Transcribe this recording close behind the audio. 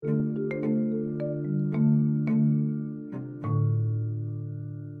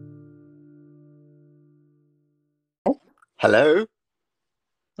Hello.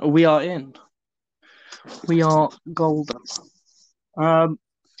 We are in. We are golden. Um,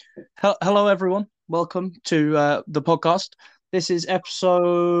 Hello, everyone. Welcome to the podcast. This is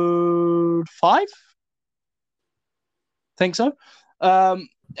episode 5. Think so. And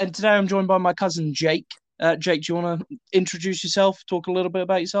today I'm joined by my cousin Jake. Jake, do you want to introduce yourself? Talk a little bit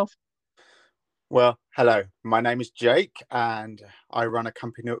about yourself. Well, hello. My name is Jake, and I run a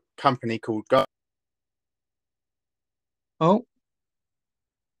company called Go. Oh,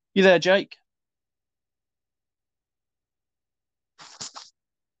 you there, Jake?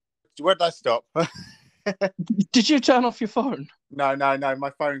 Where did I stop? Did you turn off your phone? No.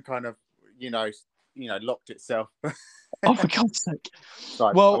 My phone kind of, locked itself. Oh, for God's sake!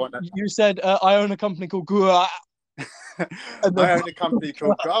 Right. Well, you said I own a company called Gua. And then I own a company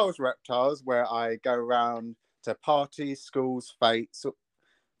called Girls Reptiles, where I go around to parties, schools, fates,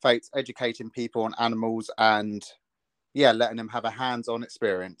 educating people on animals, and letting them have a hands-on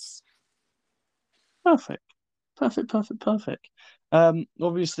experience. Perfect. Perfect.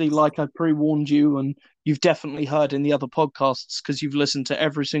 Obviously, like I pre-warned you, and you've definitely heard in the other podcasts because you've listened to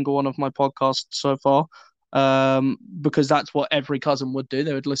every single one of my podcasts so far. Because that's what every cousin would do.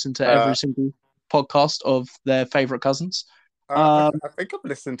 They would listen to every Uh, single podcast of their favorite cousins. I, Um, I think I've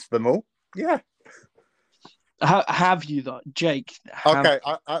listened to them all. Yeah. have you though, Jake? Have Okay.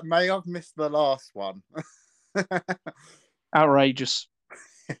 I may have missed the last one. outrageous.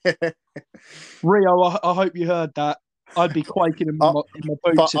 Rio, I hope you heard that. I'd be quaking I'll, in my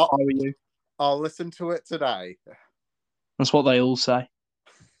boots if I were you. I'll listen to it today. That's what they all say.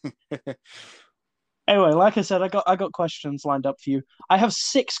 Anyway, like I said, I got questions lined up for you. I have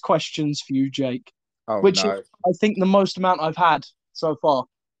 6 questions for you, Jake, Oh which is no. I think the most amount I've had so far.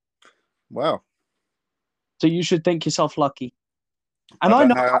 Well, So you should think yourself lucky. And I I don't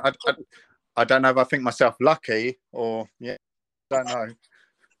know, know. I don't know if I think myself lucky or don't know.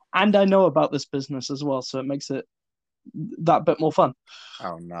 and I know about this business as well, so it makes it that bit more fun.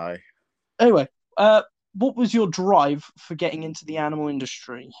 Oh no. Anyway, what was your drive for getting into the animal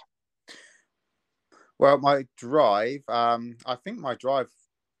industry? Well, my drive. I think my drive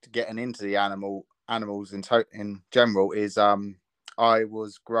to getting into the animals in general is I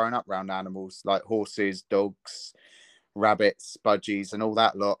was growing up around animals like horses, dogs, rabbits, budgies, and all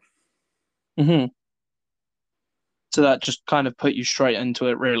that lot. Hmm. So that just kind of put you straight into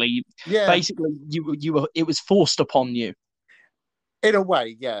it, really. Yeah, Basically, you were it was forced upon you. in a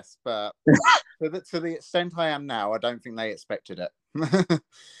way, yes, but to the extent I am now, I don't think they expected it.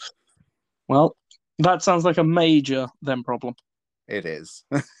 Well, that sounds like a major then problem. It is.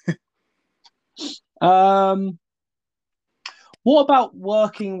 Um, what about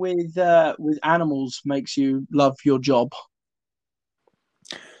working with animals makes you love your job?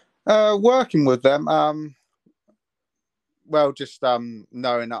 Working with them, well, just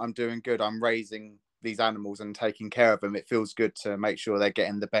knowing that I'm doing good, I'm raising these animals and taking care of them. It feels good to make sure they're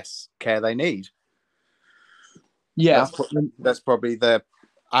getting the best care they need. Yeah. That's that's probably the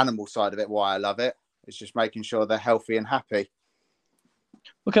animal side of it. Why I love it. It's just making sure they're healthy and happy.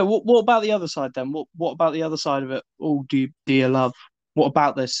 Okay. What about the other side then? What about the other side of it? Oh, do you love? What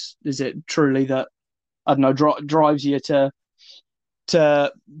about this? Is it truly that I don't know drives you to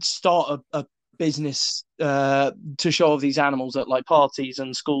start a business to show off these animals at like parties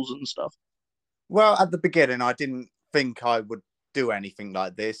and schools and stuff? Well, at the beginning, I didn't think I would do anything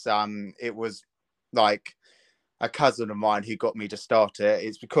like this. It was like a cousin of mine who got me to start it.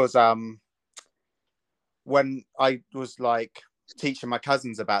 It's because when I was like teaching my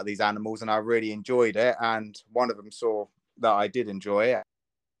cousins about these animals and I really enjoyed it, and one of them saw that I did enjoy it,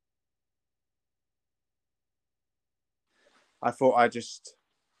 I thought I'd just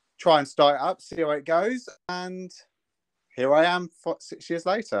try and start it up, see how it goes, and here I am 6 years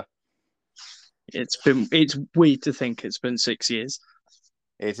later. It's weird to think it's been 6 years.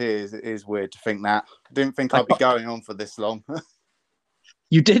 It is weird to think that. I didn't think I I'd be can't- going on for this long.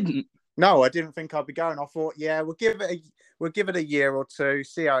 you didn't. No, I didn't think I'd be going. I thought, yeah, we'll give it a year or two,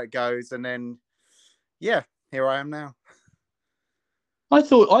 see how it goes, and then yeah, here I am now. I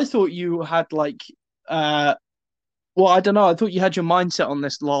thought you had like uh well, I don't know. I thought you had your mindset on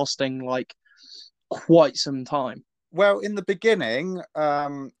this lasting like quite some time. Well, in the beginning,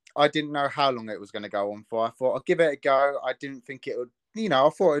 I didn't know how long it was going to go on for. I thought I'll give it a go. I didn't think it would, I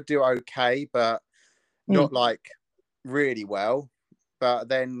thought it'd do okay, but Hmm. not like really well. But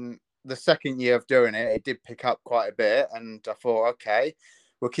then the second year of doing it, it did pick up quite a bit, and I thought, okay,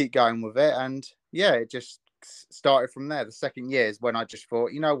 we'll keep going with it. And yeah, it just started from there. The second year is when I just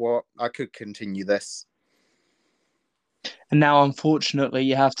thought, you know what, I could continue this. And now, unfortunately,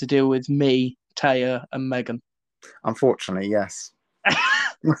 you have to deal with me, Taya, and Megan. Unfortunately, yes.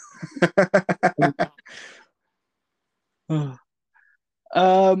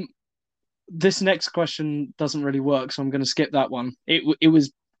 um, this next question doesn't really work, so I'm going to skip that one. It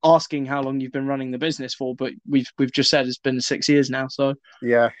was asking how long you've been running the business for, but we've just said it's been 6 years now. So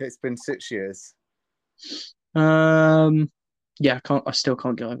Yeah, it's been 6 years. um, yeah, I still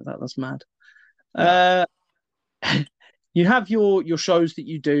can't get over that. That's mad. No. Uh, you have your shows that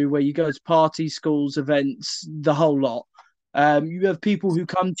you do where you go to parties, schools, events, the whole lot. You have people who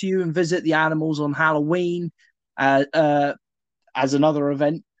come to you and visit the animals on Halloween, as another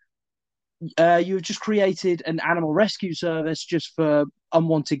event. You've just created an animal rescue service just for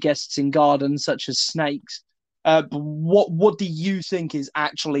unwanted guests in gardens, such as snakes. But what do you think is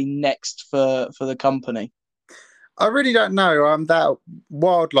actually next for the company? I really don't know. That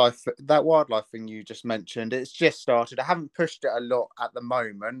wildlife thing you just mentioned, it's just started. I haven't pushed it a lot at the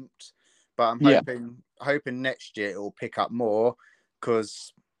moment, but I'm Yeah, hoping next year it will pick up more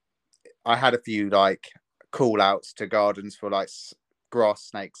because I had a few like call outs to gardens for like grass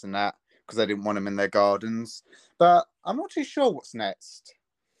snakes and that because they didn't want them in their gardens. But I'm not too sure what's next.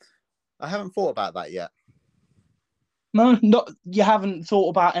 I haven't thought about that yet. no, not you haven't thought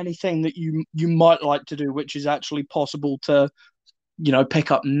about anything that you might like to do, which is actually possible to pick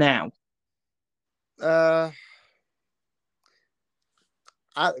up now. Uh,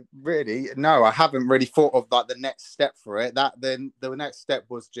 really, no, I haven't really thought of like the next step for it. That then the next step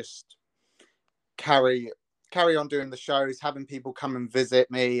was just carry carry on doing the shows, having people come and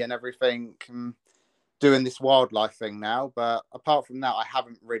visit me and everything, and doing this wildlife thing now. But apart from that, I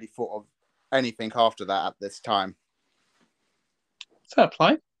haven't really thought of anything after that at this time. Fair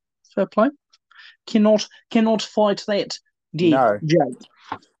play, fair play. Cannot fight that, No, DJ.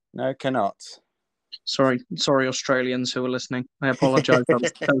 no, cannot. Sorry, Australians who are listening. I apologise.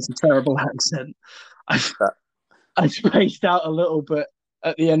 That was a terrible accent. I But, I spaced out a little bit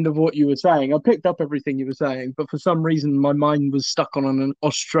at the end of what you were saying. I picked up everything you were saying, but for some reason my mind was stuck on an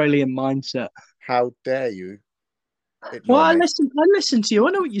Australian mindset. how dare you Well, ignore I me? listened. I listened to you.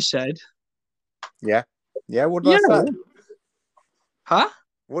 I know what you said. Yeah, yeah. What did I Yeah. say? Huh?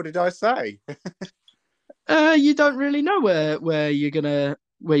 What did I say? You don't really know where you're gonna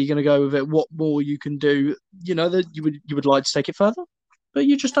go with it. What more you can do? You know that you would like to take it further, but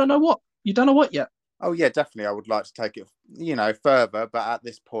you just don't know what. You don't know what yet. Oh yeah, definitely. I would like to take it, further, but at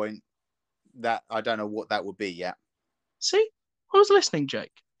this point, that I don't know what that would be yet. See, I was listening,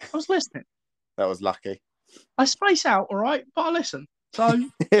 Jake. I was listening. That was lucky. I space out, all right, but I listen. So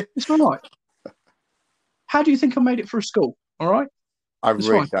it's all right. How do you think I made it through school? All right, I it's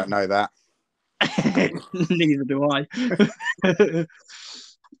really fine. don't know that. Neither do I.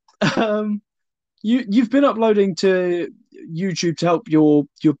 You've been uploading to YouTube to help your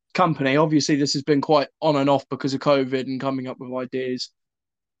company. Obviously, this has been quite on and off because of COVID and coming up with ideas.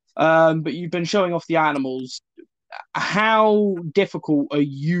 But you've been showing off the animals. How difficult are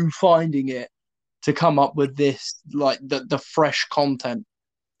you finding it to come up with this, like the fresh content?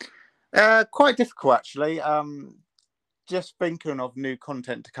 Quite difficult actually. Just thinking of new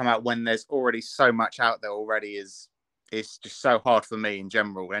content to come out when there's already so much out there already is it's just so hard for me in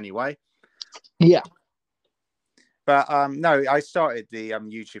general anyway. Yeah. But no, I started the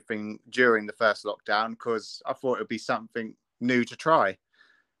YouTube thing during the first lockdown because I thought it would be something new to try.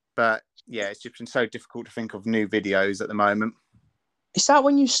 But yeah, it's just been so difficult to think of new videos at the moment. Is that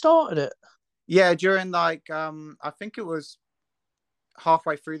when you started it? Yeah, during like I think it was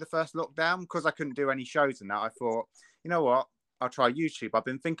halfway through the first lockdown because I couldn't do any shows and that. I thought, you know what, I'll try YouTube. I've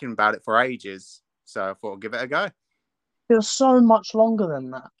been thinking about it for ages, so I thought I'd give it a go. Feels so much longer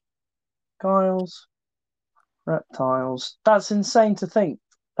than that. Giles, reptiles. That's insane to think.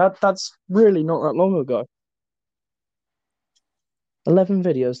 That's really not that long ago. 11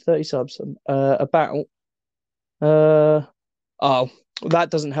 videos, 30 subs. About uh oh, that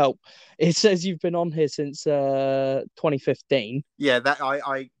doesn't help. It says you've been on here since 2015. Yeah, that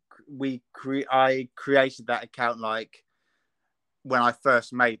I created that account like when I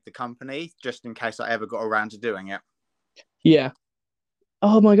first made the company, just in case I ever got around to doing it. Yeah.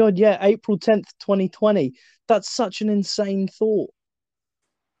 Oh my God, yeah, April 10th, 2020. That's such an insane thought.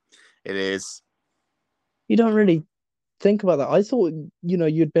 It is. You don't really think about that. I thought,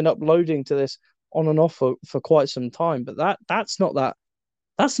 you'd been uploading to this on and off for quite some time, but that's not that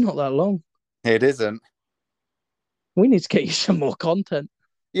long. It isn't. We need to get you some more content.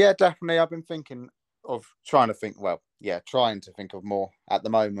 Yeah, definitely. I've been thinking of trying to think of more at the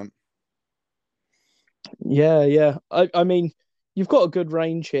moment. Yeah, yeah. I mean, you've got a good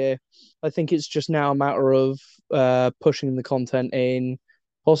range here. I think it's just now a matter of pushing the content in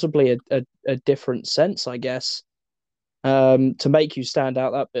possibly a different sense, I guess. to make you stand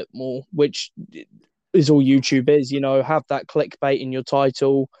out that bit more, which is all YouTube is. Have that clickbait in your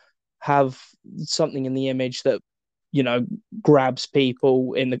title, have something in the image that grabs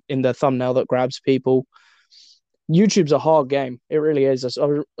people in the thumbnail that grabs people. YouTube's a hard game. It really is. I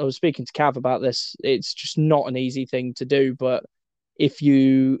was speaking to Cav about this. It's just not an easy thing to do, but if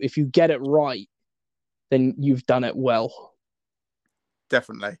you get it right, then you've done it well.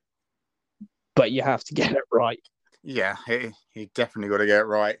 Definitely. But you have to get it right. Yeah, you definitely got to get it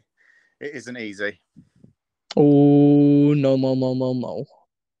right. It isn't easy. Oh, no.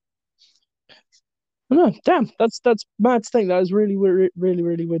 No, damn, that's mad to think. That is really, really, really,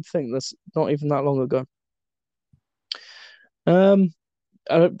 really weird to think. That's not even that long ago. And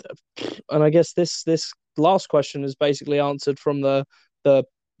I guess this last question is basically answered from the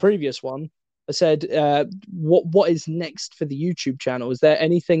previous one. I said, what is next for the YouTube channel? Is there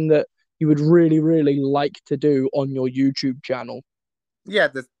anything that you would really, really like to do on your YouTube channel? Yeah,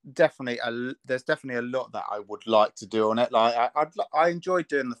 there's definitely a lot that I would like to do on it. Like I enjoy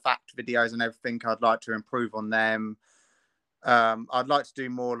doing the fact videos and everything. I'd like to improve on them. I'd like to do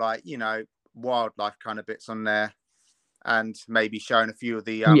more like wildlife kind of bits on there, and maybe showing a few of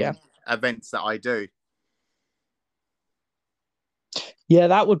the events that I do. Yeah,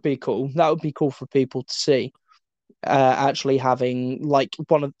 that would be cool. That would be cool for people to see. Actually having like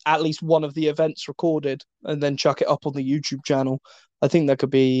at least one of the events recorded and then chuck it up on the YouTube channel. I think that could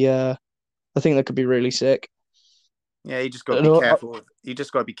be really sick. Yeah, you just got to be careful. You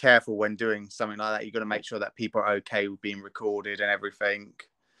just got to be careful when doing something like that. You got to make sure that people are okay with being recorded and everything.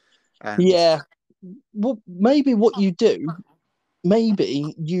 Yeah. Well, maybe what you do,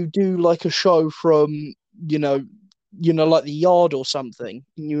 maybe you do like a show from like the yard or something,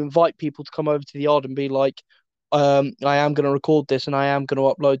 and you invite people to come over to the yard and be like, I am going to record this and I am going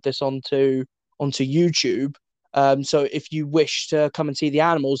to upload this onto YouTube. So if you wish to come and see the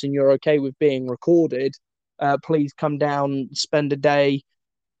animals and you're okay with being recorded, please come down, spend a day,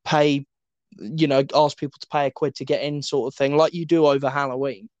 pay, ask people to pay £1 to get in, sort of thing, like you do over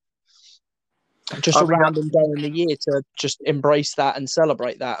Halloween. Just a random day in the year to just embrace that and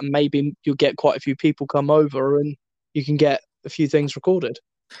celebrate that, and maybe you'll get quite a few people come over and you can get a few things recorded.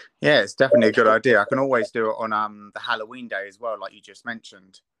 Yeah, it's definitely a good idea. I can always do it on the Halloween day as well, like you just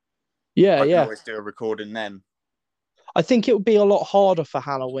mentioned. Yeah, I can always do a recording then. I think it would be a lot harder for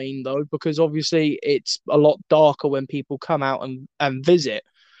Halloween though, because obviously it's a lot darker when people come out and visit.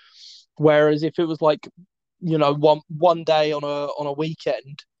 Whereas if it was like, one day on a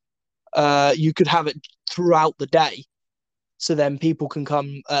weekend, you could have it throughout the day, so then people can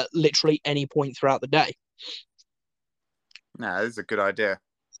come at literally any point throughout the day. No, this is a good idea.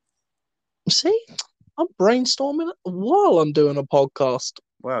 See, I'm brainstorming while I'm doing a podcast.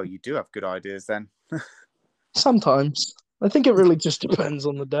 Well, you do have good ideas then. Sometimes. I think it really just depends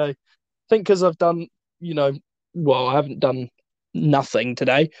on the day. I think because I've done, I haven't done nothing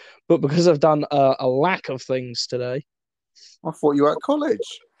today, but because I've done a lack of things today. I thought you were at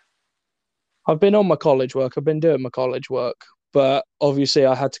college. I've been on my college work. I've been doing my college work, but obviously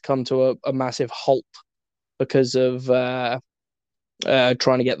I had to come to a massive halt because of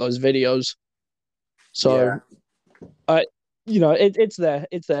trying to get those videos. So, it's there.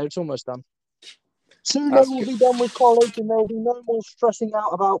 It's there. It's almost done. Soon they will be done with college and there will be no more stressing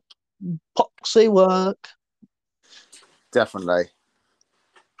out about poxy work. Definitely.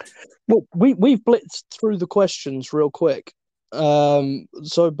 Well, we've blitzed through the questions real quick.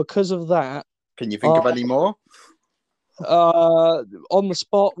 So because of that... Can you think of any more? On the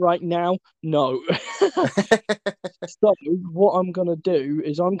spot right now, no. So what I'm going to do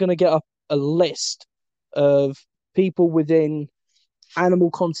is I'm going to get up a list of people within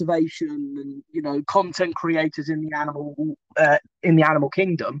animal conservation and content creators in the animal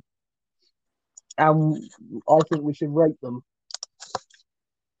kingdom, and I think we should rate them.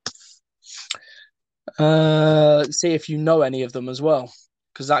 See if you know any of them as well,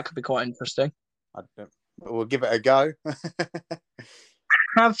 because that could be quite interesting. We'll give it a go.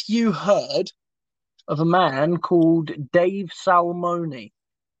 Have you heard of a man called Dave Salmoni?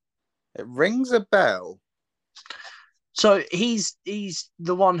 It rings a bell. So he's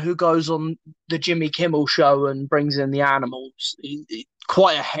the one who goes on the Jimmy Kimmel show and brings in the animals. He's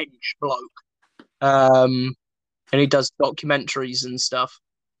quite a hench bloke. And he does documentaries and stuff.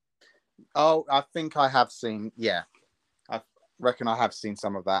 Oh, I think I have seen. Yeah, I reckon I have seen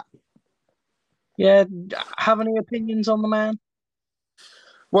some of that. Yeah, have any opinions on the man?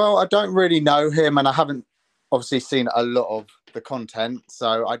 Well, I don't really know him, and I haven't obviously seen a lot of the content,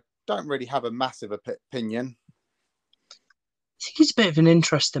 so I don't really have a massive opinion. I think he's a bit of an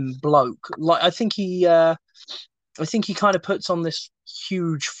interesting bloke. Like, I think he I think he kind of puts on this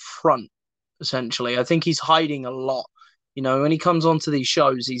huge front, essentially. I think he's hiding a lot. You know, when he comes onto these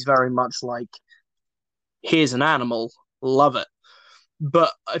shows, he's very much like, here's an animal, love it.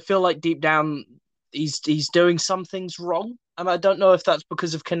 But I feel like deep down, he's doing some things wrong. And I don't know if that's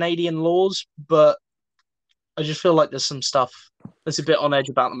because of Canadian laws, but I just feel like there's some stuff that's a bit on edge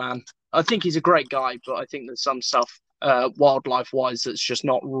about the man. I think he's a great guy, but I think there's some stuff wildlife wise that's just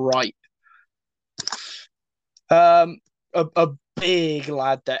not right. A big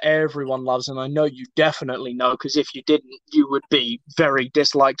lad that everyone loves, and I know you definitely know, because if you didn't, you would be very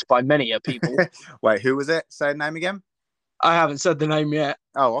disliked by many people. Wait, who was it? Say the name again. I haven't said the name yet.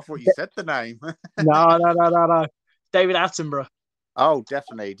 Oh, I thought you said the name. No. David Attenborough. Oh,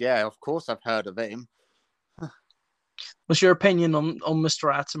 definitely. Yeah, of course I've heard of him. What's your opinion on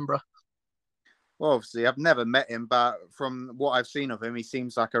Mr. Attenborough? Well, obviously, I've never met him, but from what I've seen of him, he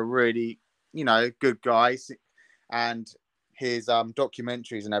seems like a really, good guy. And his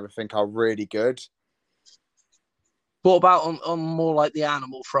documentaries and everything are really good. What about on more like the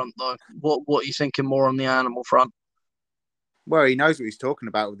animal front, though? What are you thinking more on the animal front? Well, he knows what he's talking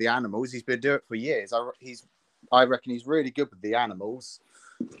about with the animals. He's been doing it for years. I reckon he's really good with the animals.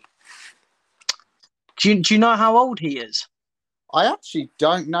 Do you know how old he is? I actually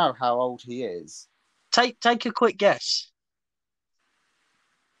don't know how old he is. Take a quick guess.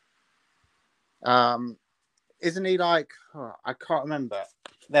 Isn't he like? Oh, I can't remember.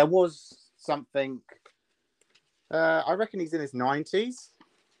 There was something. I reckon he's in his 90s.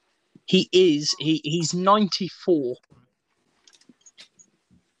 He is. He's 94.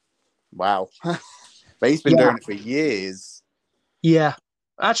 Wow. But he's been doing it for years. Yeah.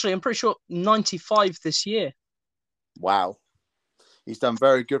 Actually, I'm pretty sure 95 this year. Wow. He's done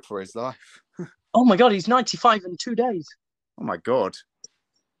very good for his life. Oh my God, he's 95 in 2 days. Oh my God.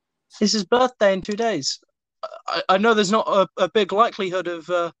 It's his birthday in 2 days. I know there's not a big likelihood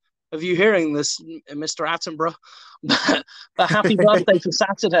of you hearing this, Mr. Attenborough, but happy birthday for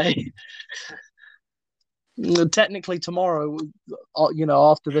Saturday. Technically tomorrow,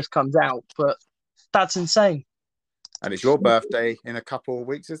 after this comes out, but that's insane. And it's your birthday in a couple of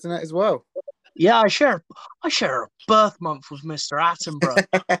weeks, isn't it, as well? Yeah, I share a birth month with Mr.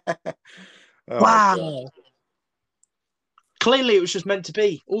 Attenborough. Wow. Clearly, it was just meant to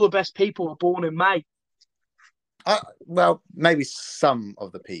be. All the best people are born in May. Well, maybe some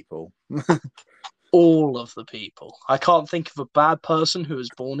of the people. All of the people. I can't think of a bad person who was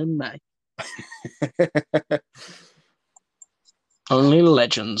born in May. Only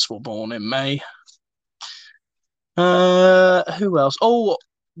legends were born in May. Who else? Oh,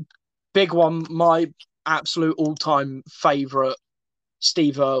 big one. My absolute all-time favorite,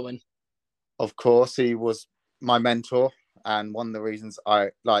 Steve Irwin. Of course, he was my mentor, and one of the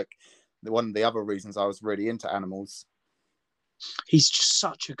other reasons I was really into animals. He's just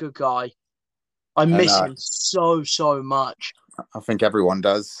such a good guy. I miss him so much. I think everyone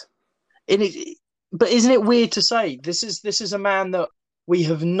does. But isn't it weird to say this is a man that we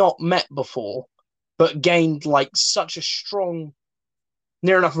have not met before, but gained like such a strong,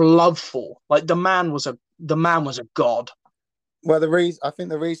 near enough love for? Like the man was a god. Well, I think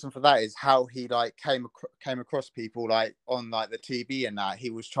the reason for that is how he like came across people like on like the TV and that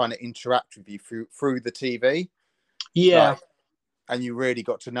he was trying to interact with you through the TV. Yeah, and you really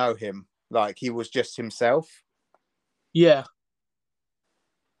got to know him. Like he was just himself. Yeah,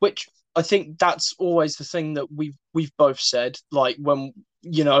 which I think that's always the thing that we've both said. Like when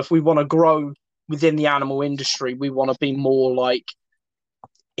if we want to grow within the animal industry, we want to be more like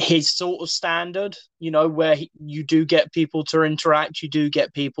his sort of standard, where you do get people to interact, you do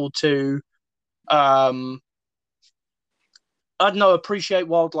get people to, I don't know, appreciate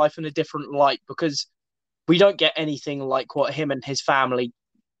wildlife in a different light, because we don't get anything like what him and his family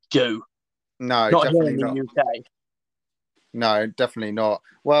do. No, not definitely here in the UK. No, definitely not.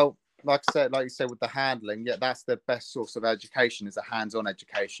 Well, like you said, with the handling, yeah, that's the best source of education is a hands-on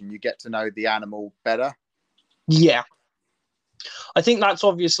education. You get to know the animal better. Yeah. I think that's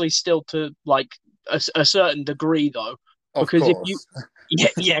obviously still to like a certain degree, though, because if you,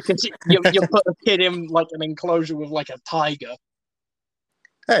 because you put a kid in like an enclosure with like a tiger.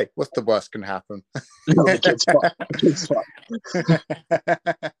 Hey, what's the worst can happen? No, the kid's fine.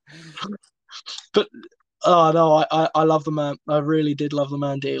 But no, I love the man. I really did love the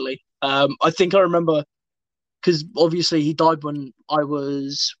man dearly. I think I remember because obviously he died when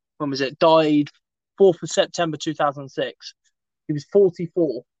was it? Died 4th of September 2006. He was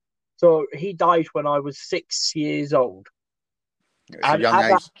 44. So he died when I was 6 years old. It's a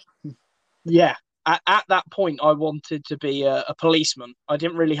young age. Yeah. At that point, I wanted to be a policeman. I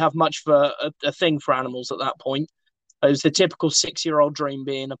didn't really have much of a thing for animals at that point. It was the typical 6-year-old dream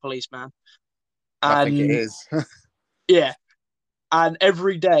being a policeman. I think it And is. yeah, and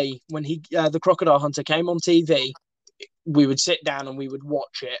every day when the Crocodile Hunter came on TV, we would sit down and we would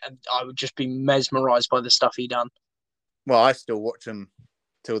watch it, and I would just be mesmerized by the stuff he done. Well, I still watch them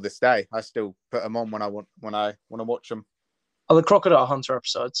till this day. I still put them on when I want to watch them. Oh, the Crocodile Hunter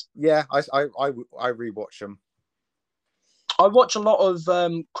episodes. Yeah, I rewatch them. I watch a lot of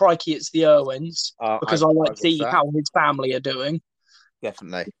Crikey, It's the Irwins because I like to see how his family are doing.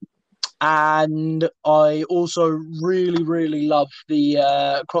 Definitely. And I also really, really love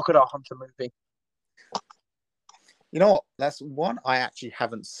the Crocodile Hunter movie. You know what? That's one I actually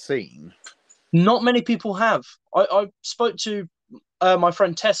haven't seen. Not many people have. I spoke to my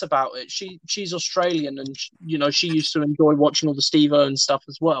friend Tess about it. She's Australian, and she used to enjoy watching all the Steve Irwin stuff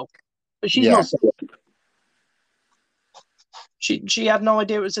as well. But she's not. She had no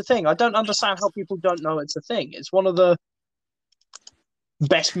idea it was a thing. I don't understand how people don't know it's a thing. It's one of the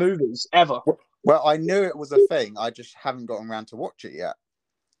best movies ever. Well, I knew it was a thing. I just haven't gotten around to watch it yet.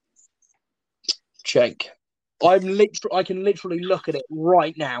 Jake, I can literally look at it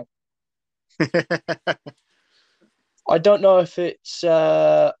right now. I don't know if it's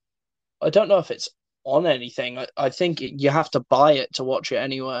on anything. I think you have to buy it to watch it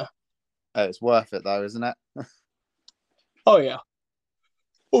anywhere. It's worth it though, isn't it? Oh yeah,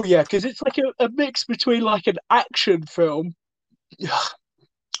 because it's like a mix between like an action film.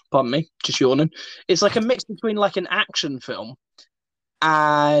 Pardon me, just yawning. It's like a mix between like an action film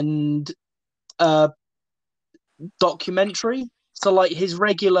and a documentary. So like his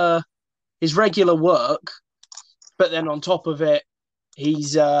regular work, but then on top of it,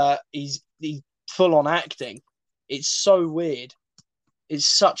 he's full on acting. It's so weird. It's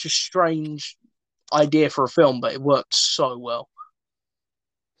such a strange idea for a film, but it works so well.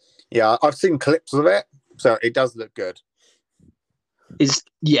 Yeah, I've seen clips of it, so it does look good. Is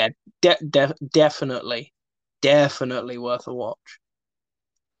definitely worth a watch.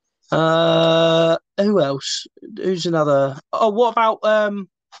 Who else? Who's another? Oh, what about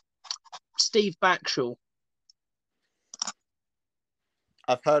Steve Backshall?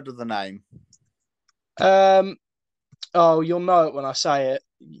 I've heard of the name. Oh, you'll know it when I say it.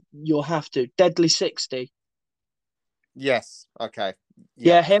 You'll have to. Deadly 60. Yes. Okay.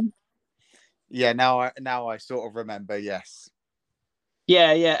 Yeah, him. Yeah. Now I sort of remember. Yes.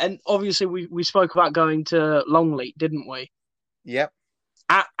 Yeah. And obviously we spoke about going to Longleat, didn't we? Yep.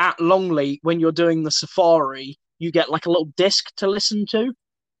 At Longleat, when you're doing the safari, you get like a little disc to listen to.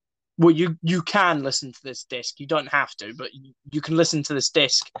 Well, you can listen to this disc. You don't have to, but you can listen to this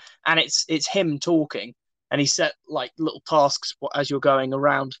disc, and it's him talking, and he set like little tasks as you're going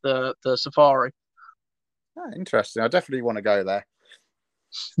around the safari. Oh, interesting. I definitely want to go there.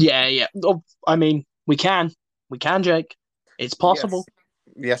 Yeah. I mean, we can, Jake. It's possible.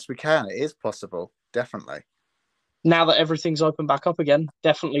 Yes, we can. It is possible. Definitely. Now that everything's open back up again,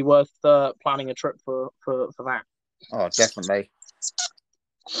 definitely worth planning a trip for that. Oh, definitely.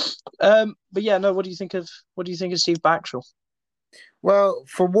 But yeah, no. What do you think of Steve Backshall? Well,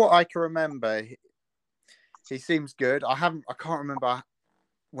 from what I can remember, he seems good. I can't remember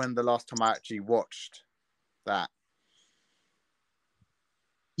when the last time I actually watched that.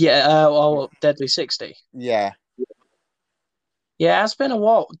 Yeah. Deadly 60. Yeah. Yeah, it's been a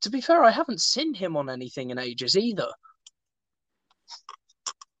while. To be fair, I haven't seen him on anything in ages either.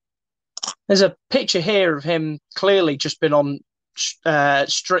 There's a picture here of him clearly just been on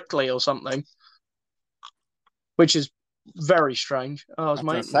Strictly or something, which is very strange. I was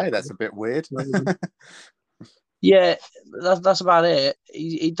going to say that's a bit weird. Yeah, that's about it.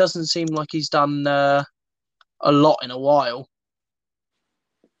 He doesn't seem like he's done a lot in a while.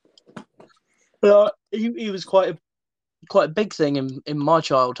 But he was quite a big thing in my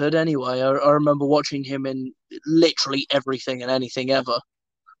childhood. Anyway, I remember watching him in literally everything and anything ever.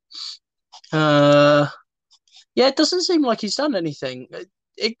 Yeah, it doesn't seem like he's done anything.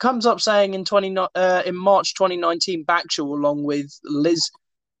 It comes up saying in March 2019, Backshall, along with Liz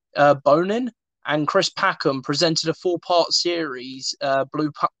Bonin and Chris Packham, presented a 4-part series,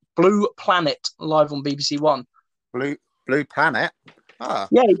 Blue Planet, live on BBC One. Blue Planet. Ah.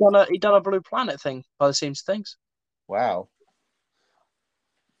 Yeah, he done a Blue Planet thing by the seams of things. Wow.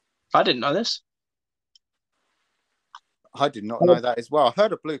 I didn't know this. I did not know that as well. I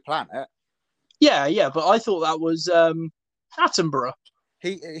heard of Blue Planet. Yeah, but I thought that was Attenborough.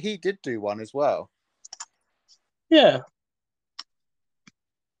 He did do one as well. Yeah.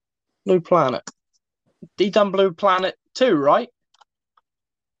 Blue Planet. He done Blue Planet too, right?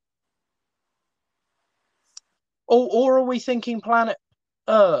 Or are we thinking Planet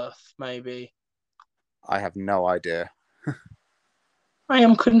Earth, maybe? I have no idea. I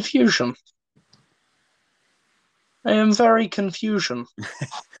am confusion. I am very confusion.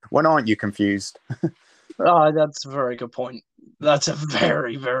 When aren't you confused? That's a very good point. That's a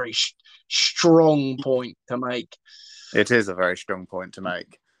very, very strong point to make. It is a very strong point to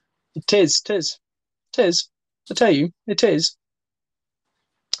make. It is. It is. It is. I tell you, it is.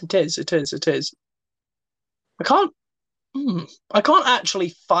 It is. It is. It is. I can't. I can't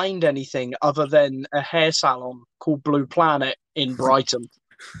actually find anything other than a hair salon called Blue Planet in Brighton.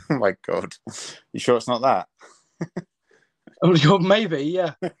 Oh my God. You sure it's not that? Maybe,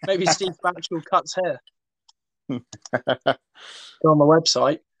 yeah. Maybe Steve Batchel cuts hair. Go on the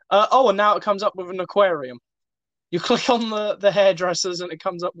website. And now it comes up with an aquarium. You click on the hairdressers and it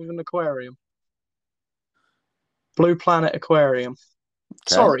comes up with an aquarium. Blue Planet Aquarium.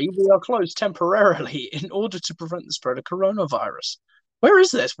 Okay. Sorry, we are closed temporarily in order to prevent the spread of coronavirus. Where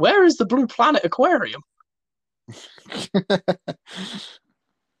is this? Where is the Blue Planet Aquarium?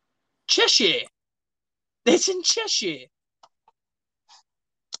 Cheshire. It's in Cheshire.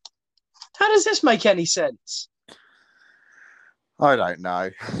 How does this make any sense? I don't know.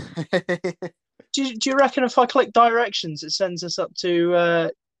 do you reckon if I click directions, it sends us up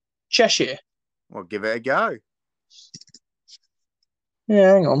to Cheshire? Well, give it a go.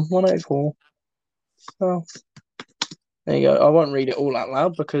 Yeah, hang on. 184. Oh. There you go. I won't read it all out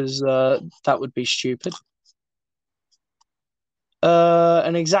loud because that would be stupid.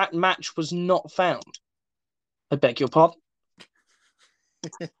 An exact match was not found. I beg your pardon.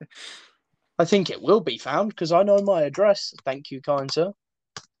 I think it will be found because I know my address. Thank you, kind sir.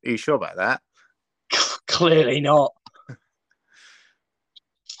 Are you sure about that? Clearly not.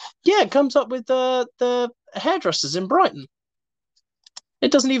 Yeah, it comes up with the hairdressers in Brighton.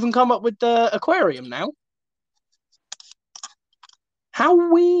 It doesn't even come up with the aquarium now.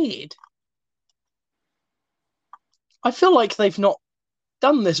 How weird. I feel like they've not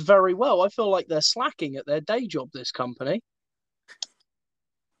done this very well. I feel like they're slacking at their day job, this company.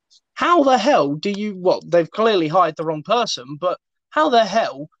 How the hell do you... Well, they've clearly hired the wrong person, but how the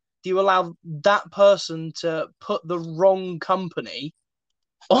hell do you allow that person to put the wrong company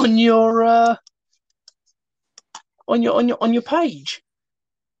on your on your page?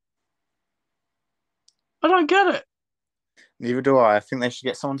 I don't get it. Neither do I. I think they should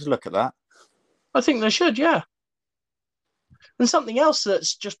get someone to look at that. I think they should, yeah. And something else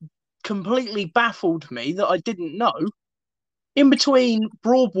that's just completely baffled me that I didn't know, in between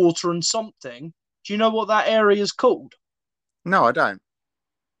Broadwater and something, do you know what that area is called? No, I don't.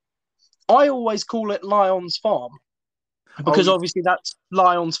 I always call it Lyons Farm because obviously that's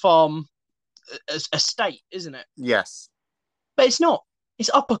Lyons Farm estate, isn't it? Yes. But it's not. It's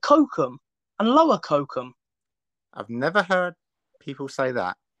Upper Cokham and Lower Cokham. I've never heard people say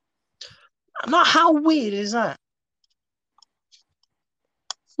that. Now, how weird is that?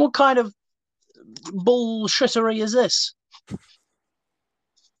 What kind of bullshittery is this?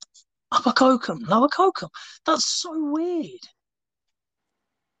 Upper Cokham, Lower Cokham. That's so weird.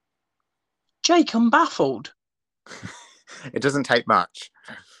 Jake, I'm baffled. It doesn't take much.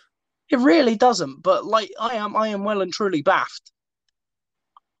 It really doesn't, but like I am well and truly baffed.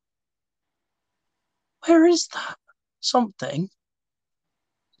 Where is that? Something.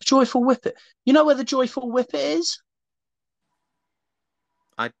 Joyful Whippet. You know where the Joyful Whippet is?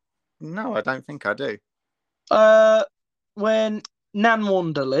 No, I don't think I do. When Nan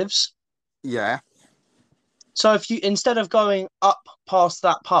Wanda lives. Yeah. So if you, instead of going up past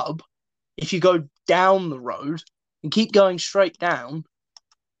that pub, if you go down the road and keep going straight down,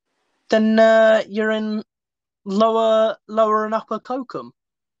 then you're in lower and upper Cokham.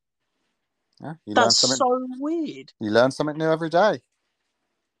 Yeah, that's so weird. You learn something new every day.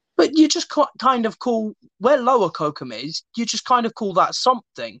 But you just kind of call, where lower Cokham is, you just kind of call that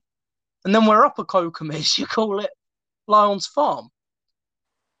something. And then where upper Cokham is, you call it Lyons Farm.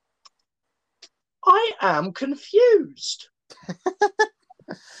 I am confused. I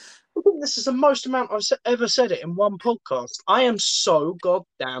think this is the most amount I've ever said it in one podcast. I am so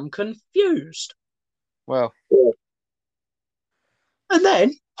goddamn confused. Well. And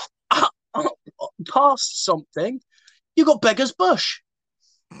then, past something, you got Beggar's Bush.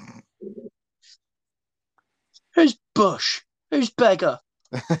 Who's Bush? Who's Beggar?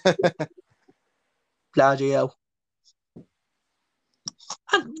 Bloody hell.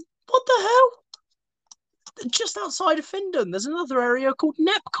 And what the hell? Just outside of Findon, there's another area called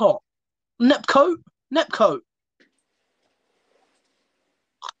Nepcote. Nepcote.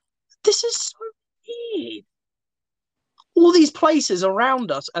 This is so weird. All these places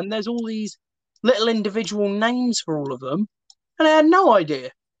around us, and there's all these little individual names for all of them, and I had no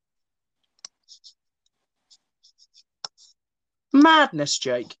idea. Madness,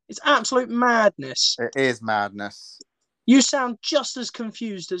 Jake. It's absolute madness. It is madness. You sound just as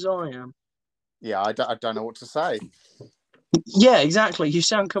confused as I am. Yeah, I don't know what to say. Yeah, exactly. You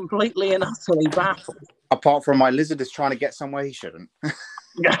sound completely and utterly baffled. Apart from my lizard is trying to get somewhere he shouldn't.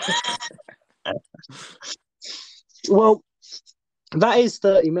 Well, that is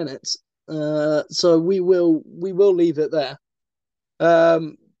 30 minutes. So we will leave it there.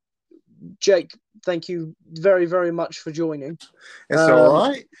 Jake, thank you very, very much for joining. It's all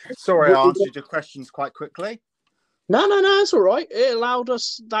right. Sorry, I answered your questions quite quickly. No, it's all right. It allowed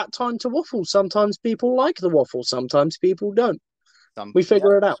us that time to waffle. Sometimes people like the waffle, sometimes people don't. We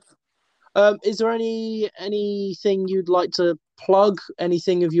figure it out. Is there anything you'd like to plug?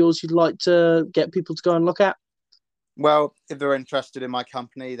 Anything of yours you'd like to get people to go and look at? Well, if they're interested in my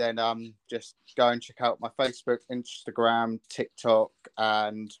company, then just go and check out my Facebook, Instagram, TikTok,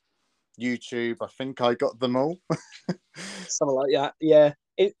 and YouTube. I think I got them all. Something like that. Yeah.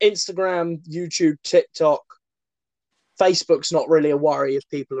 Instagram, YouTube, TikTok. Facebook's not really a worry if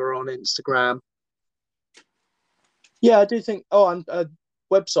people are on Instagram. Yeah, I do think. Oh, and a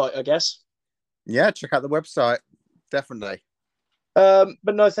website, I guess. Yeah, check out the website. Definitely. But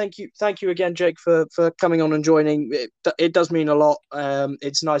no, thank you again, Jake, for coming on and joining. It does mean a lot.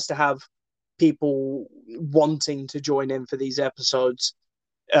 It's nice to have people wanting to join in for these episodes.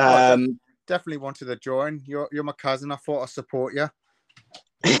 Definitely wanted to join. You're my cousin. I thought I'd support you.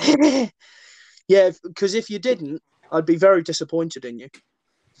 Yeah, because if you didn't, I'd be very disappointed in you.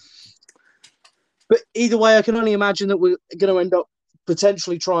 But either way, I can only imagine that we're going to end up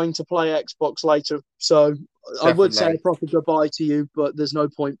potentially trying to play Xbox later. So definitely. I would say a proper goodbye to you, but there's no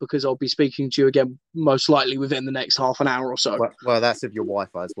point because I'll be speaking to you again most likely within the next half an hour or so. Well, that's if your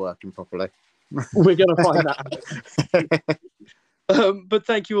Wi-Fi is working properly. We're going to find that out. But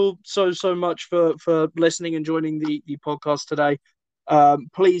thank you all so much for listening and joining the podcast today.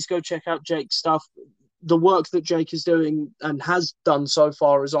 Please go check out Jake's stuff. The work that Jake is doing and has done so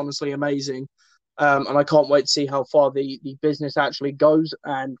far is honestly amazing. And I can't wait to see how far the business actually goes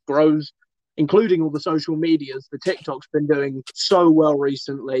and grows, including all the social medias. The TikTok's been doing so well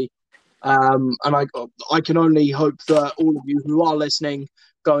recently. And I can only hope that all of you who are listening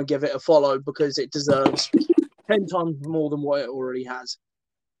go and give it a follow because it deserves 10 times more than what it already has.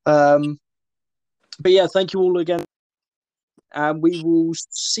 But yeah, thank you all again. And we will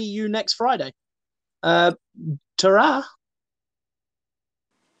see you next Friday. Ta-ra!